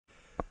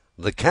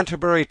The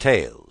Canterbury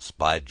Tales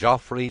by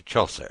Geoffrey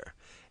Chaucer,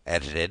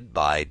 edited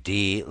by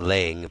D.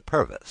 Laing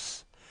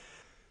Purvis.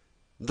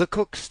 The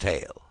Cook's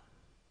Tale.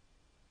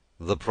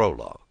 The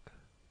Prologue.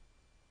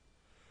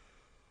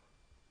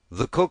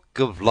 The Cook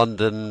of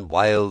London,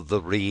 while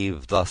the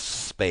reeve thus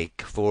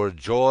spake, for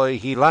joy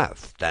he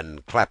laughed,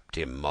 and clapped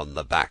him on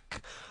the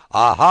back.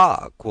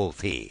 "Aha!"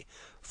 quoth he,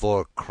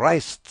 "for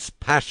Christe's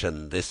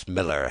passion this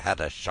miller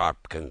had a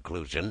sharp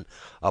conclusion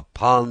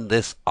upon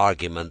this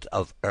argument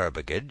of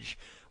herbergage.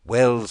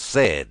 Well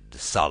said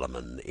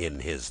Solomon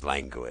in his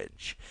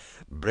language: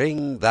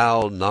 Bring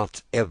thou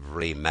not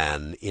every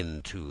man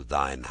into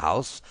thine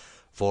house,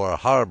 for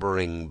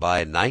harbouring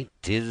by night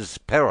is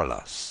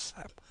perilous.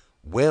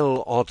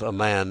 Well ought a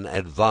man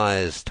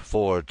advised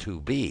for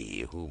to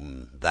be,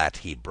 whom that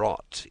he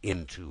brought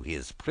into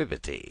his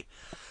privity.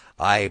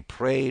 I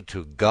pray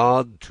to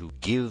God to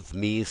give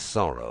me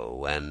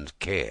sorrow and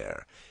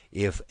care,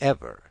 if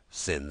ever,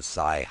 since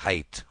I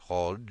hight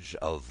Hodge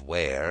of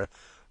Ware,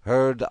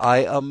 heard I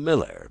a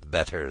miller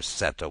better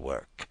set a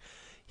work.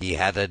 He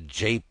had a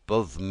jape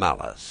of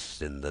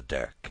malice in the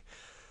dirk.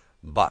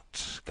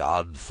 But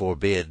God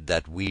forbid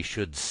that we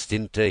should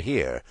stinte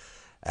here,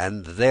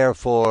 and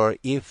therefore,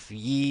 if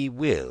ye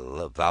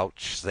will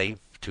vouchsafe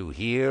to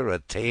hear a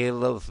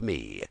tale of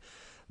me,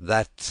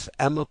 that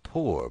am a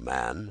poor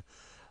man,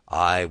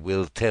 I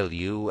will tell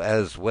you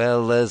as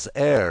well as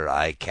e'er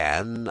I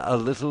can a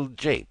little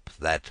jape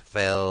that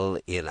fell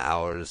in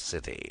our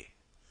city."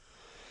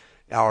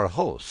 Our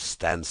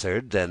host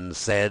answered and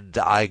said,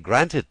 "I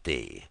grant it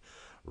thee.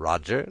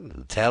 Roger,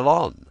 tell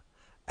on,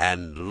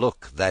 and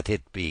look that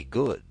it be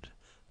good.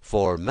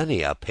 For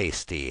many a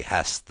pasty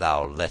hast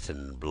thou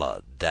letten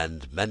blood,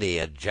 and many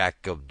a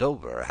Jack of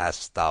Dover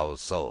hast thou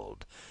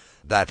sold,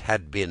 that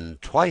had been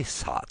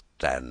twice hot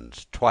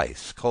and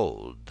twice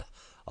cold.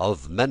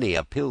 Of many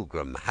a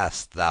pilgrim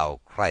hast thou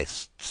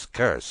Christe's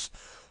curse,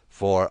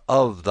 for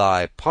of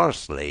thy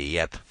parsley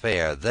yet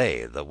fare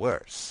they the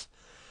worse.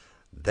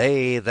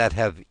 They that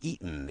have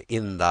eaten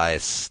in thy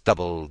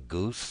stubble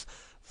goose,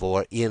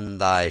 for in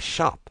thy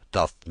shop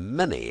doth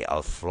many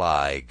a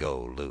fly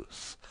go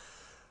loose.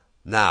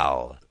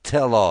 Now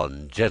tell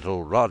on,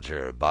 gentle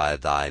Roger by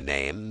thy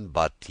name,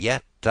 but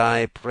yet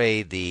I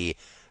pray thee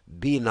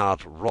be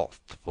not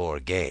wroth for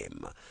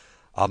game.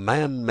 A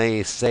man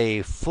may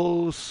say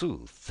full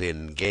sooth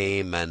in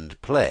game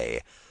and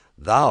play."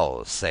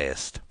 "Thou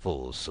sayest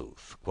full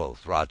sooth,"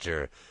 quoth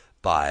Roger,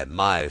 "by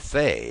my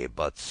fay,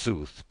 but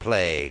sooth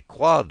play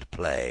quad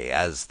play,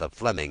 as the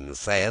Fleming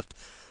saith,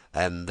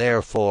 and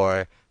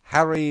therefore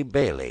Harry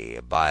Bailey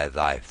by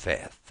thy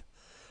faith.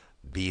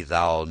 Be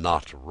thou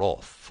not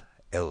wroth,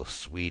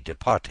 else we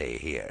departe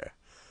here,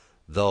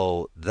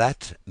 though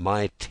that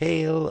my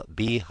tale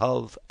be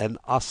of an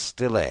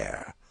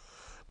hostelere.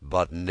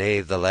 But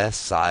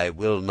natheless I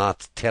will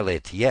not tell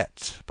it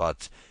yet,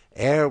 but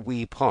ere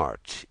we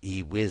part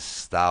y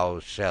wis thou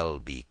shall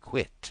be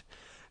quit."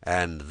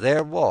 And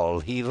therewithal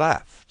he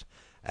laughed,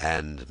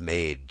 and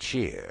made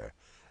cheer,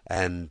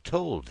 and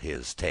told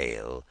his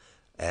tale,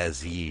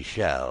 as ye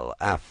shall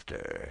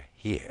after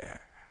hear.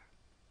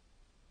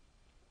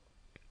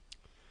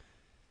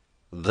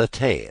 The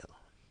Tale.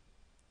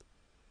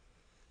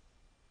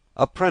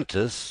 A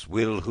prentice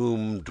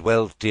whilom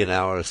dwelt in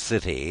our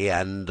city,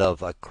 And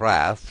of a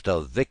craft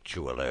of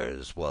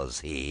victuallers was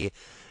he.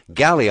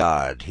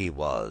 Galliard he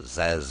was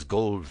as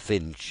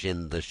goldfinch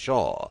in the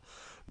shaw,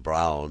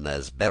 Brown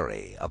as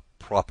berry, a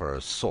proper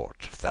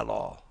sort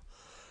fellow,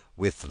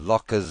 With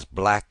lockes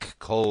black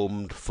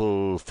combed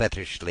full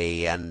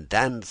fetisly, And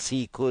dance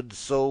he could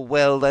so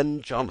well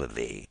and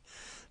jolily,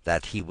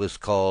 That he was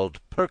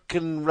called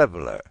Perkin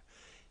Revellour.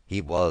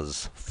 He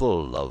was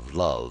full of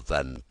love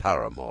and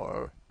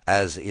paramour,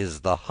 As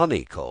is the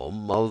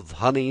honeycomb of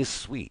honey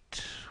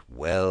sweet.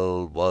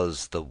 Well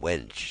was the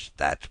wench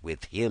that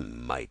with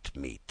him might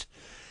meet.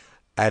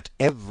 At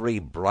every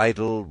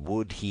bridal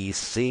would he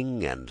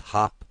sing and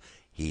hop.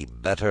 He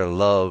better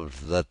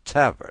loved the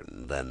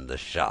tavern than the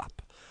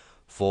shop.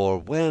 For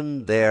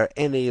when there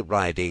any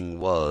riding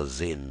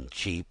was in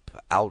cheap,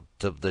 Out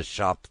of the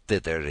shop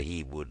thither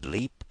he would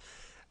leap,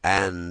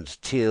 And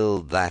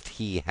till that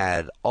he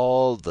had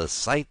all the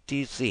sight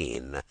y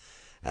seen,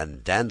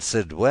 And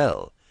danced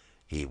well,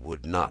 he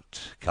would not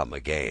come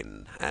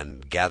again,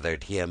 And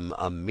gathered him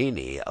a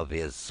meinie* of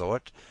his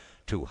sort, *company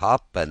To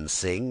hop and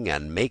sing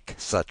and make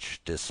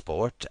such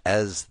disport,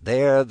 As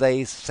there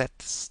they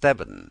set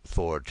steven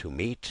for to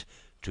meet,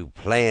 To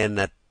playen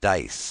at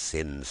dice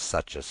in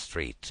such a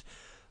street.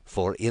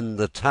 For in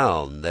the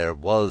town there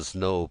was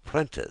no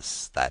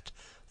prentice That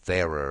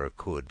fairer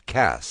could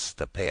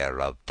cast a pair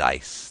of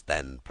dice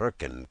Than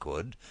Perkin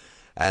could,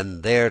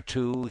 and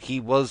thereto he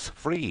was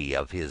free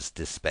Of his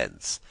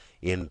dispence,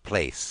 in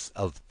place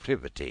of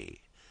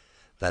privity,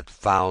 That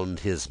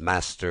found his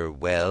master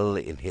well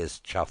in his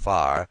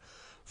chaffare,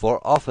 For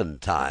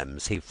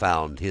oftentimes he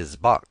found his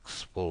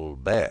box full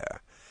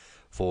bare.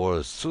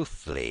 For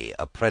soothly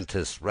a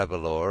prentice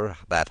revellour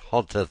That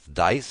haunteth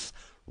dice,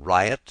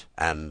 riot,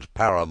 and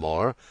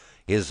paramour,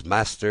 his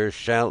master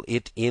shall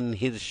it in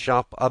his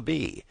shop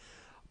aby.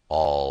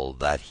 All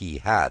that he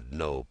had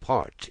no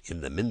part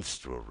in the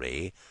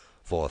minstrelsy,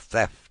 for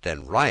theft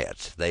and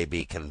riot they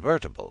be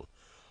convertible.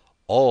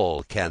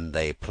 All can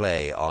they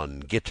play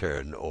on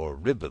gittern or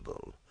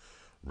ribible.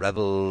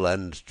 Revel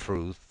and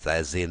truth,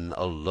 as in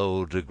a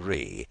low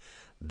degree,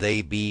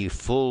 they be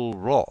full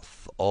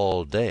wroth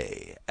all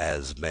day,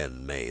 as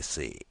men may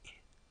see.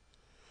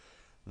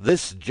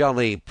 This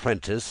jolly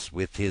prentice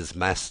with his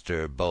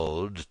master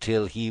bode,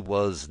 Till he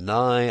was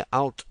nigh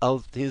out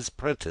of his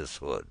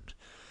prenticehood.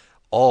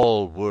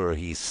 All were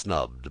he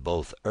snubbed,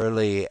 both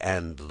early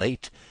and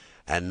late,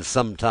 And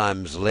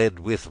sometimes led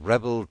with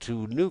revel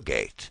to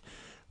Newgate.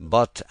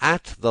 But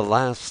at the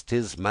last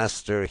his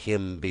master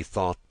him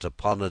bethought,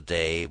 Upon a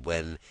day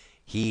when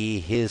he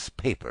his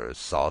paper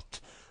sought,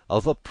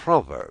 Of a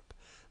proverb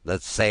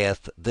that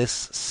saith this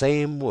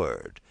same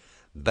word: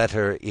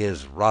 Better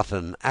is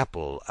rotten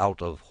apple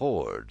out of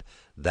hoard,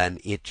 Than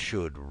it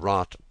should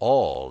rot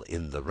all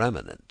in the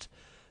remenant.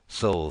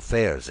 So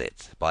fares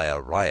it by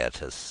a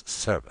riotous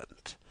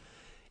servant.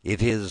 It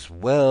is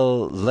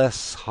well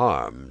less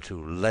harm to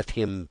let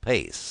him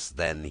pace,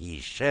 Than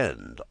he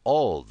shend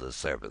all the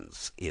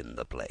servants in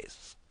the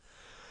place.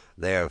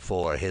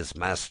 Therefore his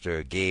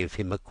master gave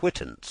him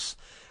acquittance,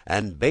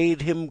 And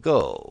bade him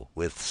go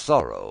with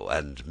sorrow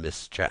and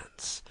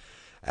mischance.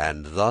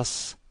 And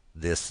thus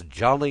this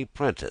jolly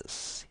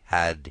prentice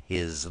had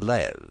his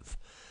leve.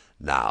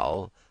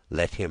 Now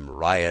let him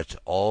riot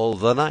all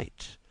the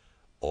night,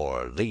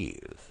 or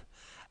leave.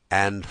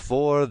 And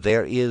for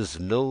there is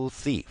no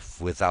thief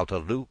without a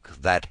luke,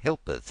 That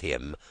helpeth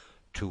him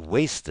to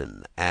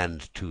wasten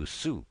and to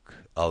suke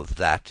Of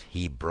that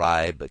he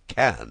bribe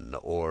can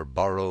or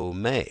borrow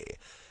may.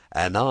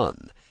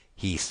 Anon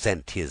he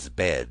sent his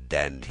bed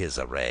and his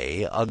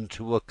array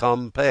Unto a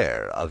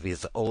compere of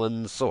his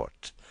owen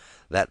sort,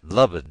 That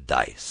loved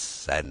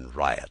dice, and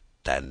riot,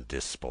 and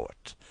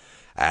disport,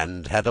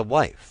 And had a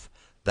wife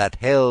that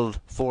held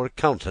for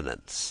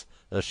countenance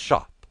A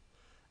shop,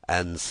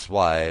 and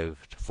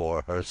swived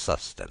for her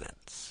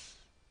sustenance.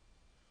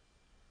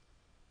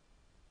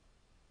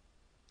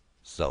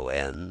 So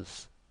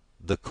ends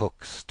the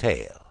Cook's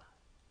Tale.